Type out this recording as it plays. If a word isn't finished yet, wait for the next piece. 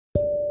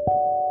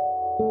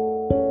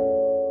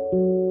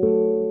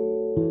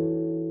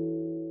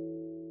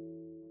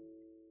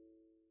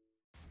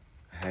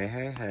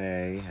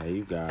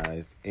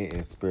guys? It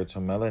is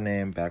Spiritual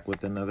Melanin back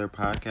with another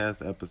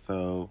podcast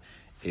episode.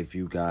 If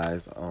you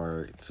guys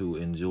are to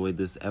enjoy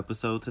this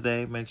episode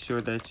today, make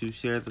sure that you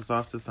share this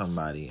off to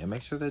somebody and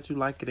make sure that you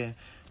like it and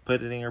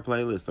put it in your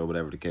playlist or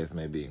whatever the case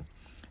may be.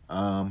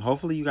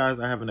 Hopefully you guys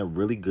are having a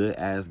really good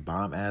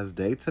bomb ass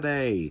day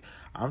today.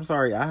 I'm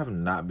sorry, I have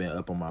not been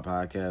up on my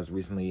podcast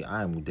recently.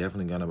 I am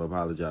definitely going to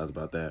apologize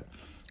about that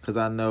because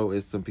I know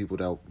it's some people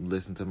that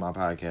listen to my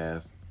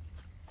podcast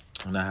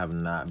and I have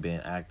not been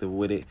active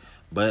with it,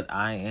 but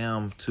I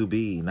am to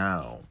be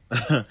now.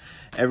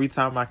 Every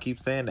time I keep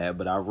saying that,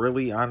 but I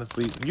really,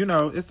 honestly,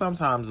 it's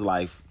sometimes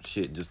life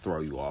shit just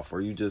throw you off, or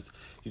you just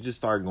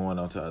start going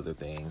on to other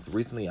things.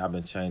 Recently, I've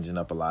been changing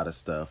up a lot of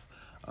stuff.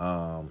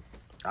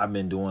 I've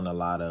been doing a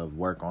lot of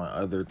work on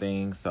other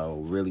things, so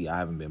really I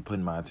haven't been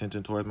putting my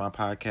attention towards my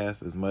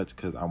podcast as much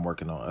because I'm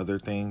working on other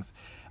things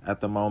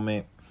at the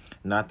moment.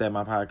 Not that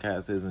my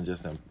podcast isn't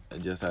just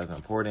as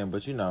important,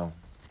 but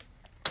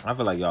I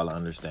feel like y'all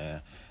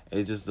understand.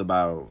 It's just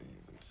about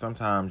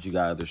sometimes you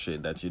got other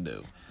shit that you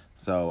do.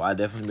 So I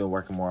definitely been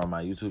working more on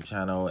my YouTube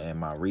channel and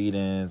my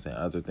readings and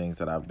other things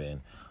that I've been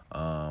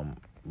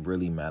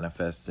really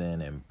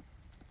manifesting and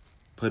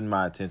putting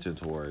my attention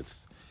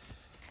towards.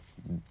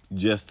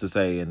 Just to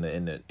say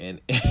in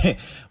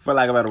for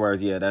lack of better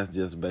words, yeah, that's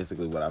just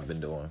basically what I've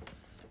been doing.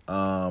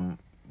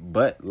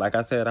 But like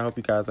I said, I hope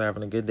you guys are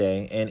having a good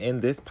day. And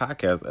in this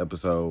podcast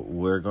episode,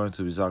 we're going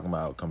to be talking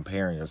about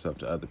comparing yourself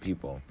to other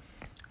people.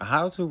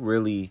 How to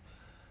really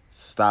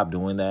stop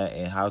doing that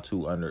and how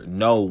to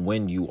know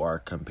when you are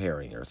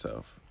comparing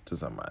yourself to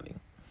somebody.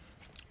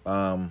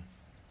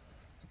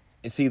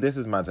 See, this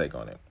is my take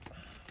on it.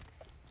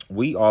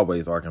 We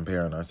always are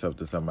comparing ourselves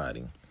to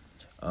somebody.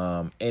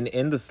 And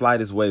in the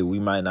slightest way, we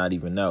might not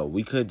even know.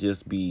 We could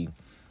just be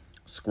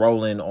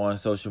scrolling on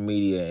social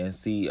media and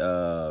see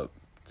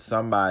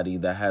somebody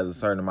that has a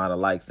certain amount of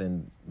likes,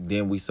 and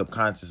then we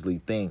subconsciously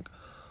think,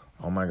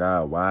 oh my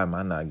God, why am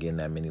I not getting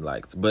that many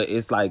likes? But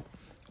it's like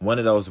one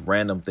of those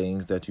random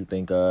things that you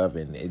think of,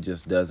 and it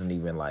just doesn't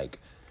even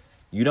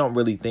you don't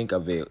really think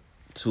of it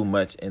too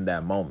much in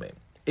that moment.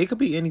 It could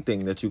be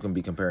anything that you can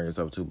be comparing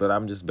yourself to, but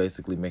I'm just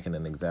basically making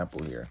an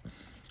example here.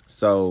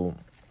 So,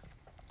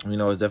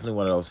 it's definitely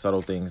one of those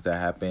subtle things that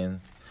happen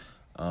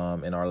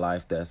in our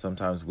life that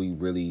sometimes we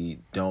really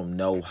don't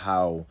know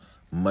how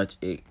much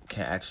it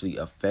can actually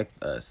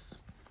affect us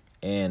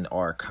and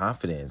our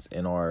confidence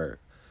and our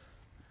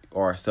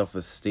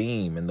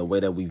self-esteem and the way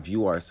that we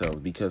view ourselves,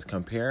 because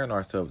comparing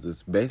ourselves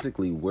is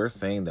basically we're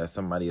saying that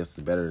somebody else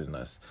is better than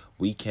us.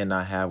 We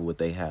cannot have what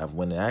they have,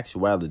 when in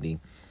actuality,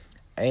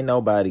 ain't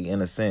nobody,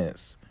 in a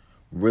sense,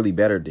 really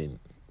better than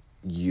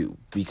you,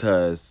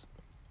 because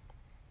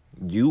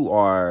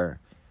you're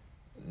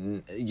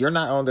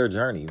not on their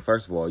journey.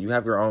 First of all, you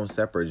have your own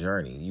separate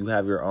journey. You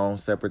have your own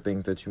separate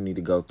things that you need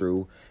to go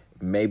through.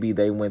 Maybe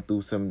they went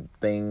through some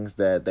things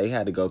that they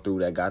had to go through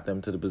that got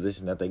them to the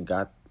position that they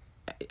got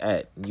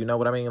at. You know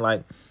what I mean?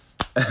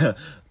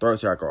 Throat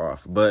chakra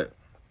off. But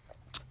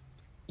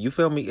you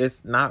feel me?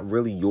 It's not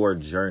really your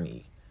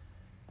journey.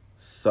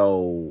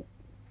 So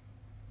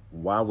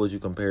why would you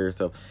compare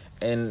yourself?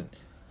 And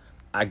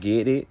I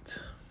get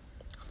it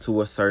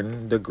to a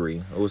certain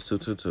degree. It was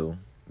 222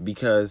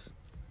 because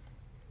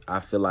I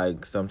feel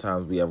like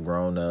sometimes we have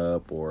grown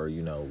up, or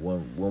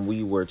when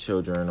we were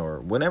children,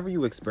 or whenever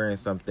you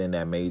experienced something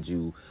that made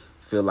you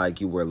feel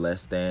like you were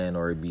less than,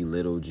 or it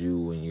belittled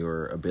you and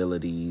your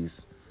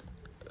abilities.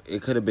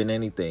 It could have been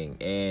anything,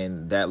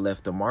 and that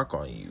left a mark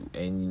on you,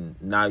 and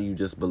now you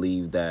just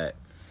believe that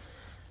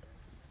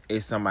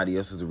it's somebody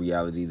else's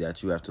reality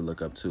that you have to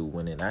look up to,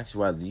 when in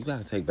actuality you got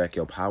to take back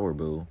your power,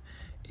 boo.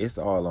 It's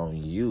all on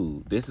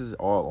you. This is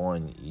all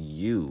on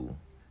you.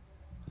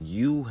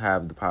 You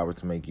have the power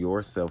to make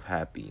yourself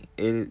happy.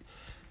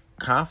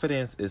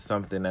 Confidence is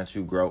something that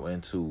you grow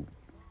into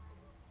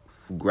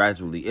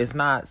gradually. It's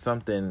not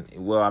something,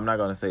 well, I'm not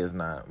going to say it's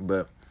not,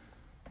 but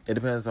it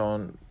depends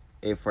on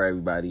it for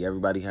everybody.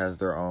 Everybody has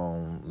their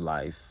own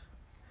life.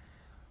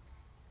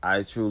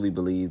 I truly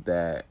believe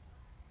that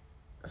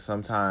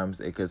sometimes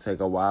it could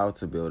take a while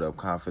to build up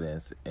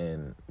confidence,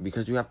 and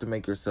because you have to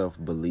make yourself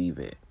believe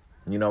it.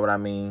 You know what I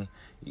mean?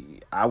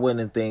 I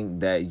wouldn't think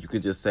that you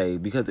could just say,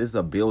 because it's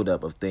a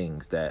buildup of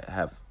things that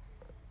have,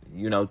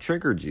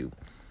 triggered you.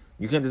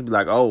 You can't just be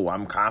like, oh,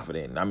 I'm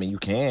confident. I mean, you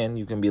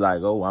can be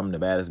like, oh, I'm the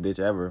baddest bitch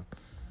ever.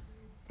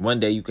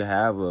 One day you could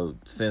have a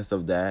sense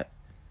of that,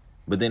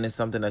 but then it's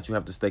something that you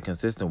have to stay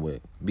consistent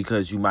with,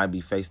 because you might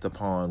be faced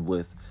upon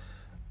with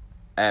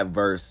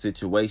adverse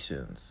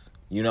situations.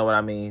 You know what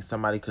I mean?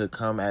 Somebody could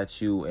come at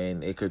you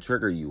and it could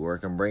trigger you, or it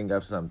can bring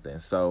up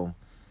something. So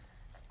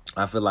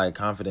I feel like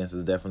confidence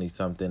is definitely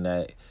something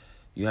that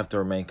you have to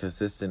remain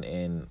consistent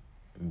in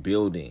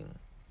building,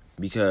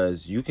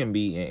 because you can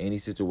be in any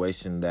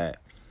situation that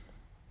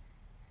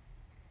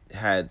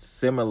had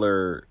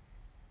similarities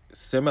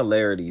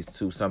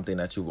to something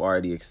that you've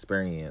already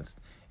experienced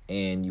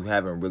and you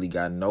haven't really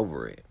gotten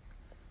over it.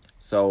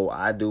 So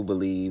I do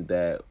believe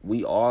that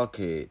we all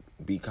could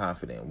be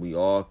confident. We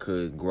all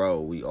could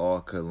grow. We all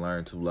could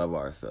learn to love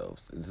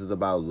ourselves. This is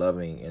about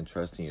loving and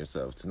trusting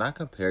yourself. To not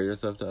compare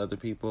yourself to other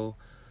people,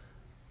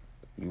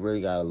 you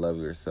really got to love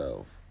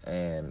yourself.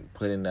 And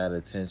putting that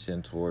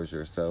attention towards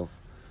yourself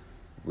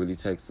really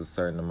takes a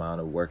certain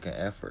amount of work and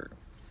effort.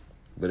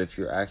 But if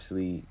you're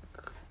actually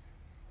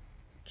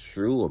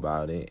true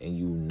about it and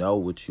you know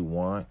what you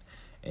want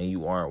and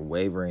you aren't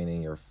wavering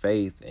in your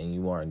faith and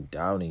you aren't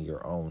doubting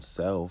your own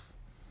self,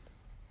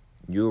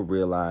 you'll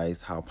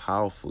realize how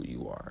powerful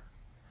you are.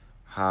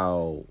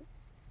 How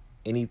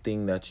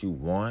anything that you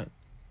want,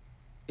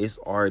 it's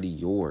already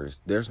yours.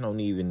 There's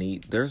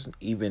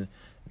even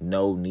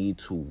no need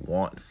to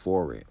want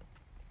for it.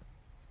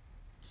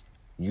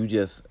 You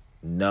just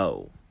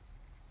know.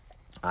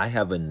 I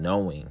have a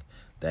knowing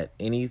that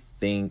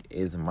anything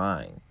is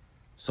mine.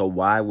 So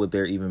why would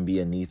there even be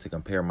a need to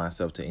compare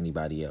myself to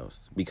anybody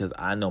else? Because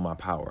I know my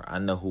power. I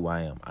know who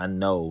I am. I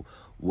know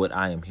what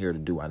I am here to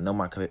do. I know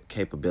my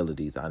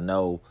capabilities. I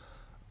know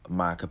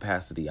my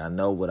capacity. I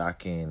know what I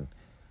can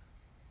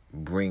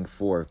bring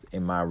forth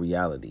in my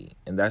reality.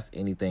 And that's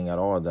anything at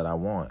all that I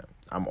want.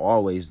 I'm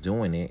always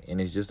doing it, and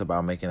it's just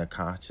about making a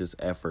conscious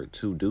effort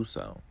to do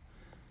so.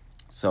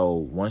 So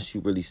once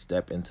you really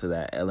step into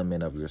that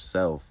element of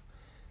yourself,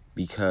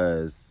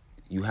 because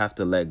you have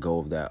to let go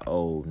of that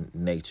old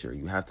nature.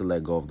 You have to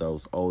let go of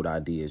those old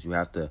ideas. You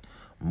have to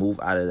move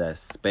out of that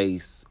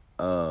space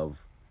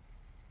of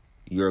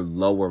your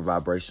lower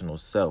vibrational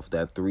self,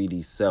 that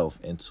 3D self,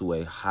 into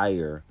a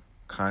higher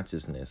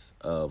consciousness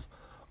of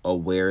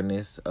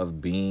awareness,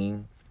 of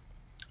being,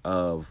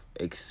 of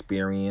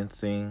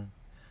experiencing.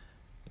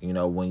 You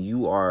know, when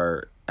you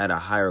are at a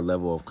higher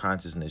level of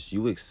consciousness,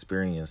 you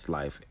experience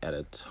life at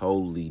a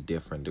totally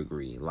different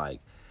degree. Like,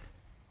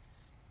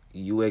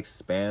 you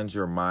expand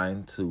your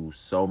mind to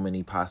so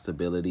many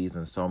possibilities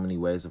and so many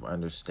ways of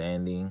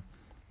understanding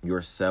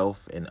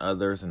yourself and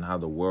others and how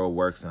the world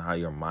works and how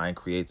your mind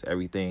creates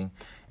everything.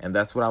 And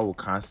that's what I will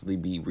constantly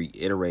be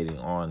reiterating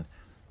on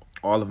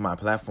all of my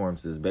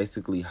platforms, is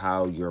basically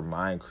how your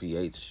mind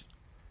creates,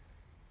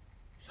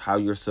 how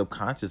your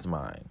subconscious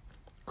mind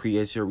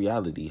creates your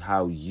reality,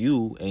 how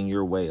you and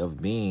your way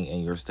of being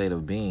and your state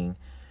of being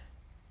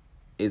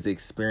is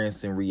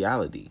experiencing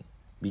reality.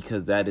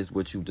 Because that is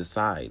what you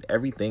decide.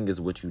 Everything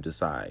is what you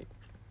decide.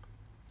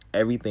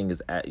 Everything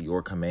is at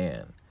your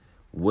command.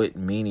 What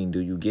meaning do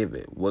you give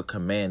it? What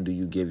command do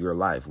you give your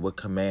life? What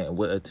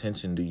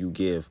attention do you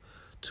give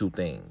to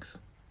things?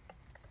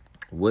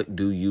 What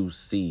do you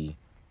see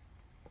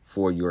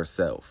for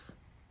yourself?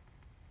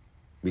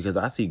 Because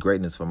I see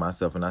greatness for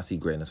myself and I see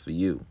greatness for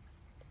you.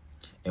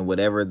 And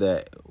whatever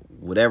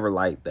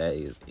light that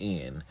is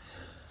in,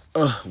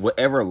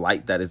 whatever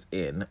light that is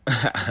in,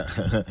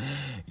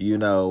 you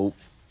know,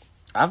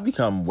 I've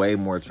become way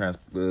more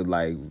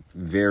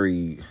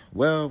very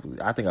well.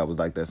 I think I was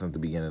like that since the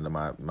beginning of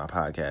my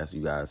podcast,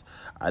 you guys.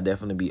 I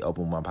definitely be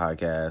open with my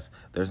podcast.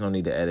 There's no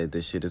need to edit.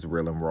 This shit is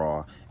real and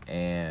raw.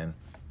 And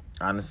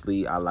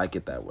honestly, I like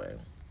it that way.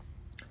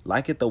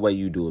 Like it the way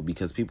you do it,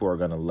 because people are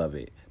going to love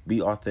it. Be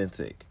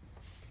authentic.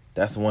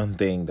 That's one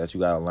thing that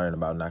you got to learn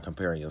about not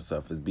comparing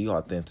yourself, is be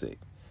authentic.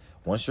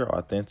 Once you're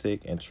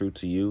authentic and true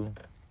to you,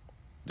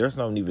 there's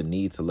no even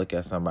need to look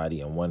at somebody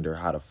and wonder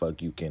how the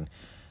fuck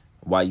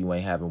why you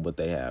ain't having what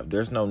they have.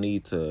 There's no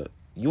need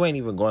you ain't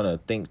even going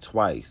to think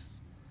twice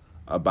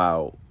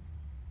about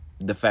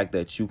the fact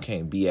that you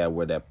can't be at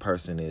where that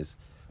person is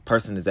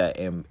at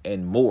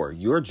and more.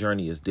 Your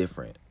journey is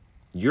different.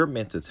 You're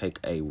meant to take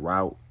a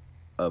route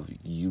of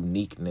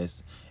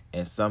uniqueness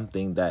and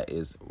something that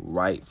is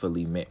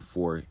rightfully meant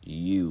for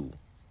you.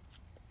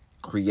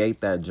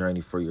 Create that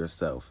journey for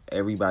yourself.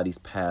 Everybody's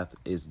path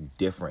is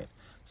different.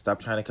 Stop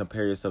trying to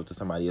compare yourself to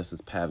somebody else's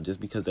path. Just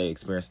because they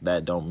experience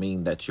that don't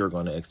mean that you're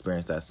going to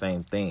experience that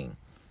same thing.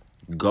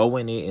 Go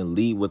in it and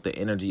lead with the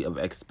energy of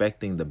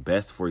expecting the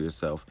best for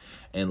yourself,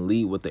 and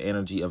lead with the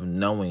energy of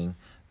knowing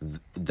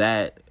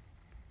that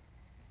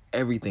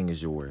everything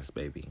is yours,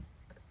 baby.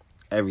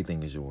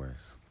 Everything is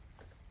yours.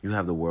 You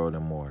have the world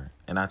and more.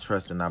 And I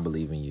trust and I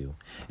believe in you.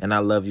 And I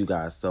love you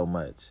guys so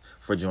much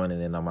for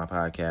joining in on my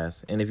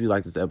podcast. And if you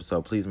like this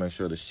episode, please make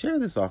sure to share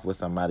this off with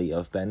somebody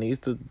else that needs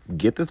to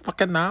get this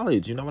fucking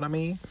knowledge. You know what I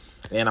mean?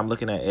 And I'm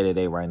looking at Edit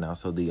A right now.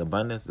 So the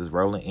abundance is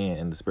rolling in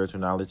and the spiritual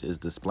knowledge is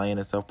displaying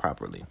itself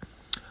properly.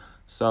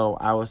 So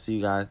I will see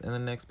you guys in the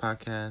next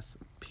podcast.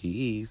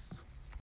 Peace.